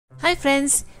Hi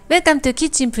friends, welcome to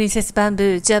Kitchen Princess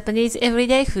Bamboo Japanese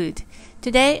Everyday Food.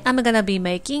 Today I'm gonna be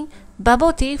making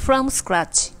bubble tea from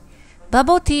scratch.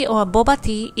 Bubble tea or boba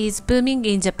tea is booming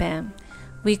in Japan.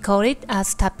 We call it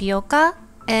as tapioca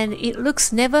and it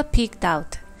looks never peaked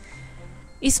out.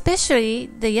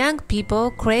 Especially the young people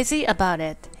crazy about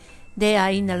it. They are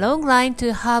in a long line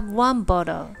to have one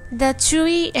bottle. The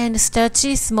chewy and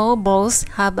starchy small bowls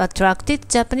have attracted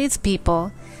Japanese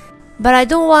people. But I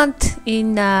don't want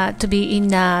to be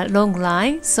in a long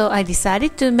line, so I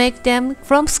decided to make them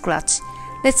from scratch.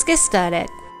 Let's get started.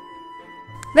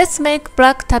 Let's make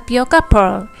black tapioca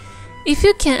pearl. If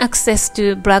you can access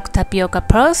to black tapioca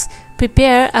pearls,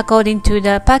 prepare according to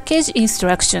the package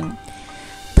instruction.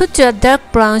 Put your dark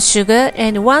brown sugar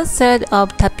and 1/3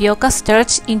 of tapioca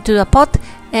starch into a pot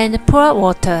and pour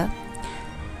water.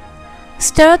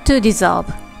 Stir to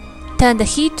dissolve. Turn the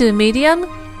heat to medium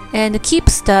and keep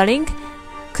stirring.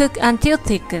 Cook until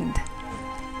thickened.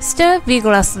 Stir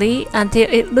vigorously until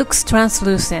it looks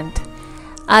translucent.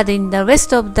 Add in the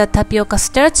rest of the tapioca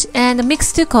starch and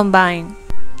mix to combine.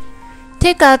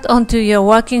 Take out onto your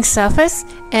working surface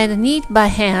and knead by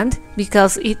hand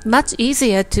because it's much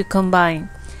easier to combine.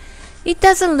 It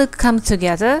doesn't look come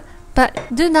together, but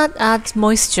do not add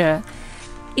moisture.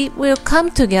 It will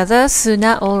come together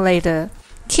sooner or later.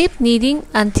 Keep kneading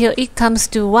until it comes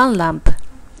to one lump.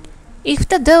 If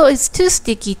the dough is too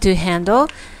sticky to handle,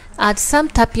 add some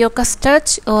tapioca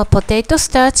starch or potato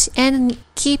starch and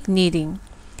keep kneading.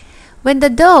 When the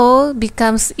dough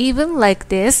becomes even like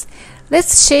this,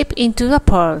 let's shape into the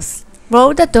pearls.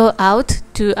 Roll the dough out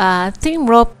to a thin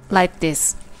rope like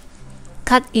this.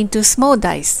 Cut into small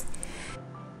dice.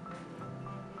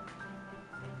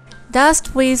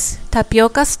 Dust with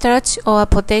tapioca starch or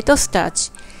potato starch.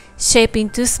 Shape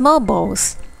into small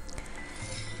balls.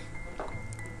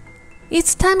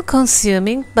 It's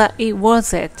time-consuming, but it's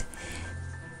worth it.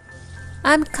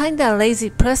 I'm kinda lazy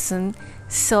person,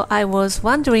 so I was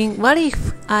wondering what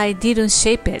if I didn't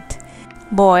shape it.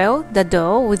 Boil the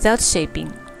dough without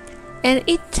shaping, and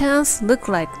it turns look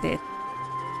like this.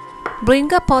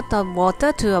 Bring a pot of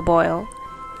water to a boil.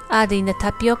 Add in the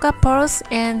tapioca pearls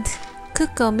and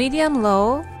cook on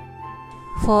medium-low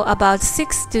for about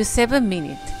 6 to 7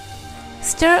 minutes.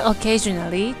 Stir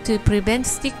occasionally to prevent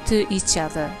stick to each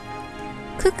other.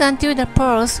 Cook until the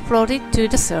pearls floated to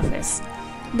the surface.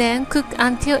 Then cook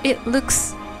until it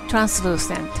looks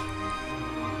translucent.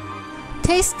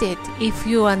 Taste it if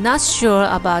you are not sure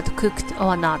about cooked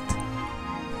or not.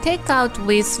 Take out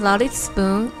with slotted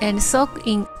spoon and soak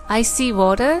in icy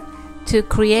water to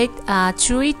create a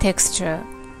chewy texture.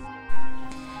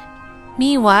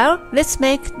 Meanwhile, let's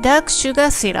make dark sugar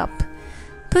syrup.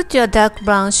 Put your dark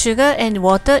brown sugar and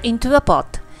water into a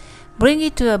pot. Bring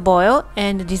it to a boil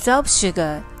and dissolve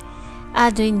sugar.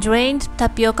 Add in drained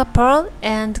tapioca pearl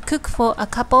and cook for a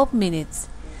couple of minutes.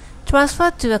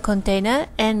 Transfer to a container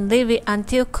and leave it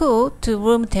until cool to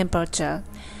room temperature.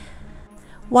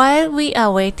 While we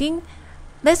are waiting,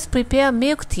 let's prepare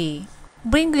milk tea.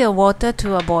 Bring your water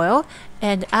to a boil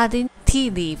and add in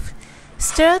tea leaf.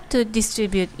 Stir to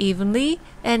distribute evenly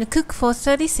and cook for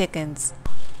 30 seconds.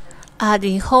 Add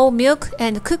in whole milk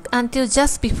and cook until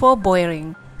just before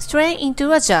boiling. Strain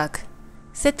into a jug.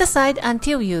 Set aside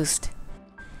until used.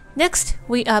 Next,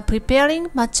 we are preparing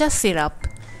matcha syrup.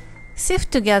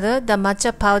 Sift together the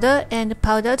matcha powder and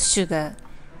powdered sugar.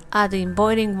 Add in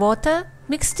boiling water,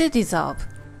 mix to dissolve.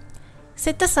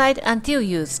 Set aside until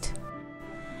used.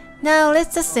 Now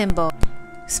let's assemble.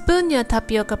 Spoon your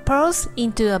tapioca pearls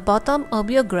into the bottom of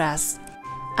your glass.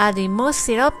 Add in more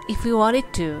syrup if you want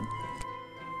it to.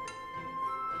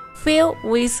 Fill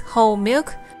with whole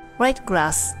milk, right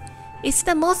glass. It's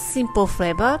the most simple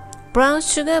flavor, brown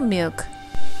sugar milk.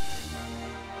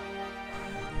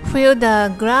 Fill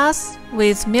the glass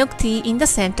with milk tea in the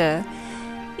center.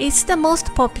 It's the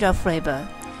most popular flavor.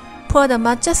 Pour the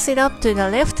matcha syrup to the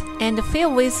left and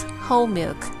fill with whole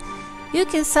milk. You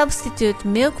can substitute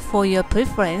milk for your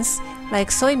preference, like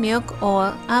soy milk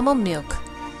or almond milk.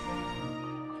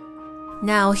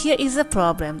 Now here is the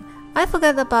problem. I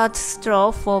forgot about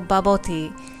straw for bubble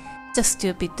tea. Just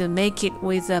stupid to make it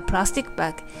with a plastic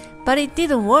bag, but it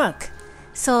didn't work.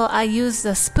 So I used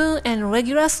a spoon and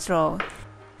regular straw.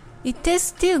 It tastes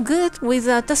still good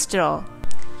without a straw.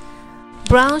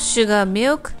 Brown sugar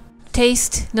milk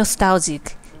tastes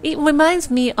nostalgic. It reminds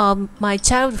me of my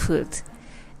childhood.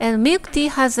 And milk tea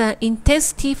has an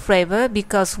intense tea flavor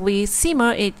because we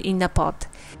simmer it in a pot.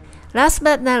 Last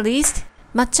but not least,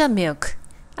 matcha milk.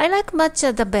 I like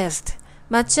matcha the best.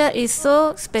 Matcha is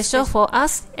so special for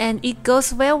us and it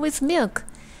goes well with milk.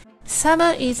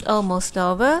 Summer is almost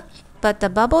over. but the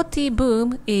bubble tea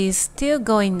boom is still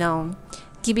going on.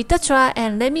 Give it a try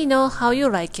and let me know how you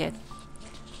like it.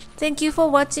 Thank you for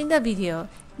watching the video.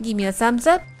 Give me a thumbs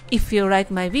up if you like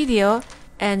my video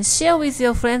and share with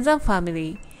your friends and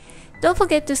family. Don't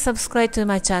forget to subscribe to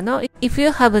my channel if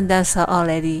you haven't done so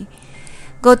already.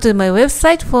 Go to my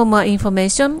website for more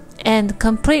information and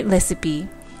complete recipe.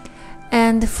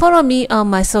 And follow me on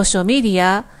my social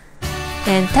media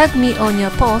and tag me on your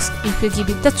post if you give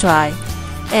it a try.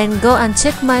 And go and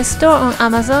check my store on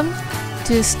Amazon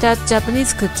to start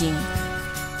Japanese cooking.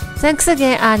 Thanks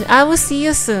again and I will see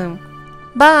you soon.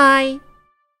 Bye!